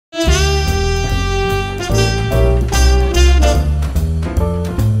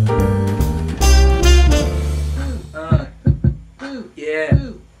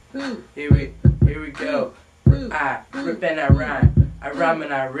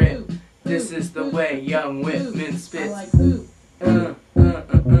rip. This is the way young Whitman spits.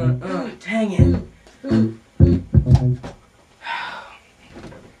 Dang it.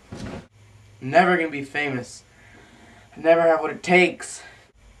 Never gonna be famous. I never have what it takes.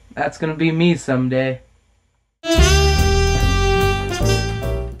 That's gonna be me someday.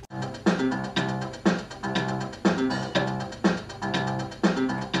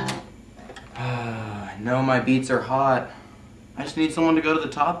 I know my beats are hot. I just need someone to go to the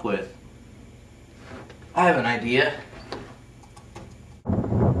top with. I have an idea.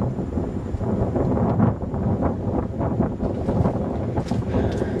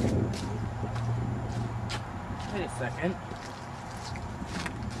 Wait a second.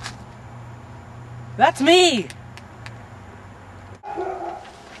 That's me! I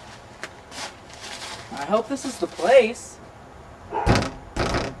hope this is the place.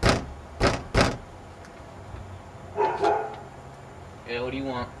 Yeah, what do you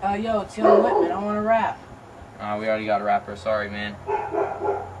want? Yo, it's young Whitman. I want to rap. We already got a rapper. Sorry, man.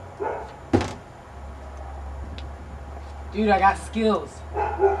 Dude, I got skills.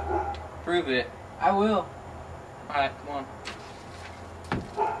 Prove it. I will. Alright, come on.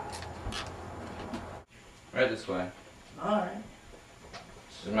 Right this way. Alright.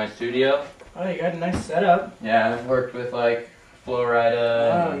 This is my studio. Oh, you got a nice setup. Yeah, I've worked with like Flo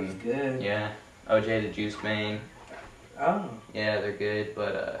Rida. Oh, he's good. Yeah. OJ the Juice Man. Oh. Yeah, they're good,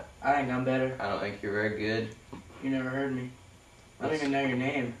 but I think I'm better. I don't think you're very good. You never heard me. I don't even know your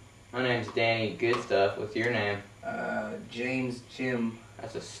name. My name's Danny Goodstuff. What's your name? James Jim.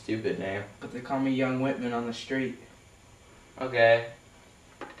 That's a stupid name. But they call me Young Whitman on the street. Okay.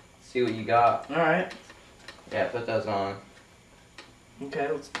 See what you got. Alright. Yeah, put those on. Okay,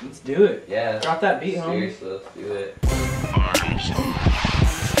 let's do it. Yeah. Drop that beat, homie. Seriously, let's do it.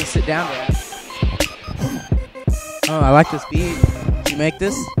 You sit down, Dad. Oh, I like this beat. Did you make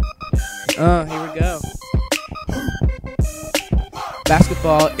this? Oh, here we go.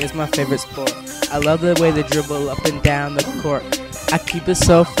 Basketball is my favorite sport. I love the way they dribble up and down the court. I keep it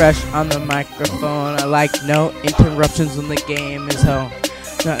so fresh on the microphone. I like no interruptions when the game is home.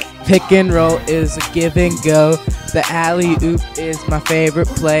 Pick and roll is a give and go. The alley-oop is my favorite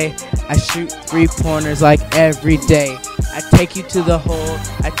play. I shoot 3-pointers like every day. I take you to the hole,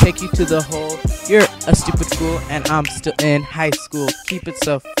 I take you to the hole. You're a stupid fool and I'm still in high school. Keep it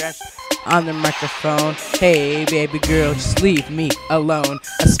so fresh on the microphone. Hey baby girl, just leave me alone.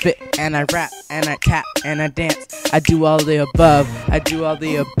 I spit and I rap and I tap and I dance. I do all the above, I do all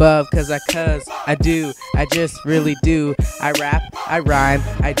the above. Cause I do, I just really do. I rap, I rhyme,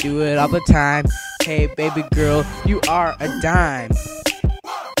 I do it all the time. Hey baby girl, you are a dime.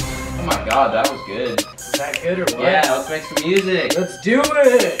 Oh my god, that was good. Is that good or what? Yeah, let's make some music. Let's do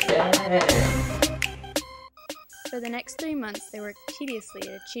it! Yeah. For the next 3 months, they worked tediously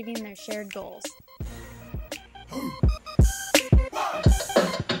at achieving their shared goals.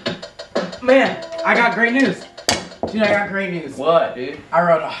 Man, I got great news. Dude, I got great news. What, dude? I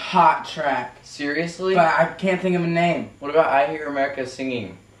wrote a hot track. Seriously? But I can't think of a name. What about I Hear America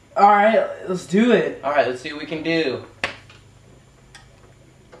Singing? Alright, let's do it. Alright, let's see what we can do.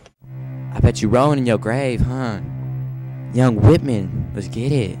 I bet you rolling in your grave, huh? Young Whitman, let's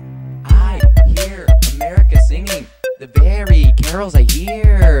get it. I hear America singing the very carols I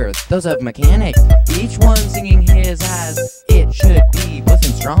hear. Those of mechanics, each one singing his as it should be, both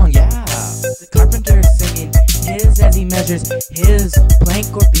and strong, yeah. The carpenter singing his as he measures his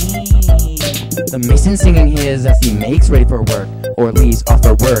plank or beam. The mason singing his as he makes ready for work or leaves off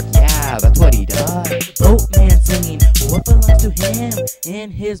for work, yeah, that's what he does. Boatman singing what belongs to him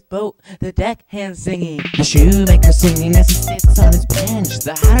in his boat, the deckhand singing. The shoemaker singing as he sits on his bench,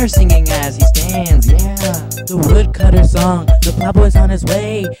 the hatter singing as he stands, yeah. The woodcutter song, the plowboy's on his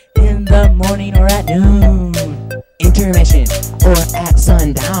way in the morning or at noon. Intermission or at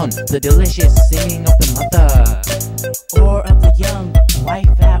sundown, the delicious singing of the mother, or of the young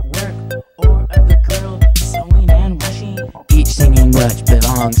wife at work, or of the girl sewing and washing. Each singing what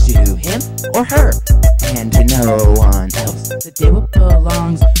belongs to him or her, and to no one else. The day what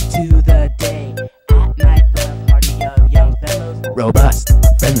belongs to the day. At night the party of young fellows, robust,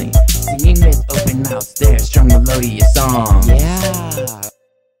 friendly, singing with open mouths their strong melodious song. Yeah.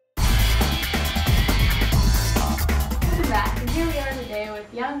 Welcome back, and here we are today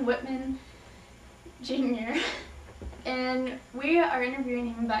with young Whitman Jr. And we are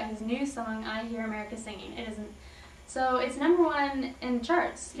interviewing him about his new song, I Hear America Singing. So it's #1 in the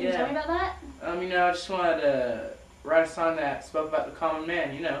charts. Can you tell me about that? I just wanted to write a song that spoke about the common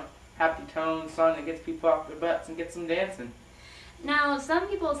man, happy tone, song that gets people off their butts and gets them dancing. Now, some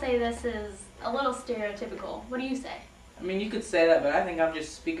people say this is a little stereotypical. What do you say? I mean, you could say that, but I think I'm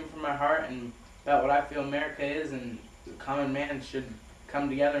just speaking from my heart and about what I feel America is, and the common man should come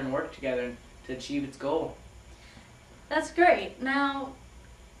together and work together to achieve its goal. That's great. Now,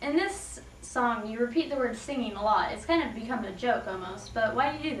 in this song, you repeat the word singing a lot. It's kind of become a joke almost, but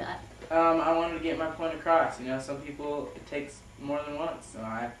why do you do that? I wanted to get my point across. You know, some people, it takes more than once, so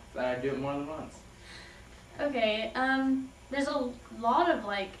I thought I'd do it more than once. Okay, there's a lot of,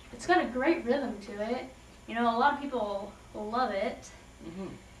 like, it's got a great rhythm to it. You know, a lot of people love it.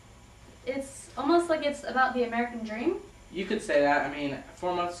 It's almost like it's about the American dream. You could say that. I mean,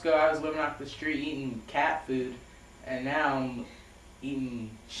 4 months ago I was living off the street eating cat food, and now I'm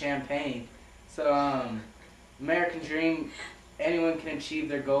eating champagne. So, American dream, anyone can achieve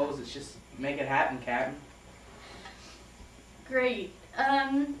their goals. It's just make it happen, Captain. Great.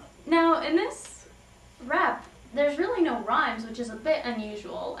 Now, in this rap, there's really no rhymes, which is a bit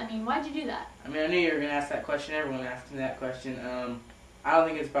unusual. I mean, why'd you do that? I mean, I knew you were going to ask that question. Everyone asked me that question. I don't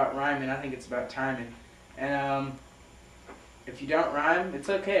think it's about rhyming. I think it's about timing. And if you don't rhyme, it's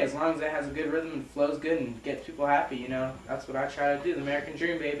okay, as long as it has a good rhythm and flows good and gets people happy, you know. That's what I try to do, the American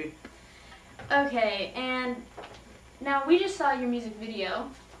dream, baby. Okay, and now we just saw your music video,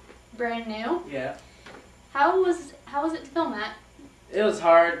 brand new. Yeah. How was it to film that? It was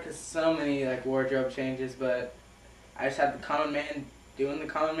hard because so many like wardrobe changes, but I just had the common man doing the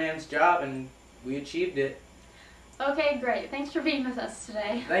common man's job, and we achieved it. Okay, great. Thanks for being with us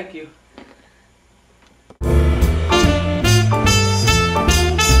today. Thank you.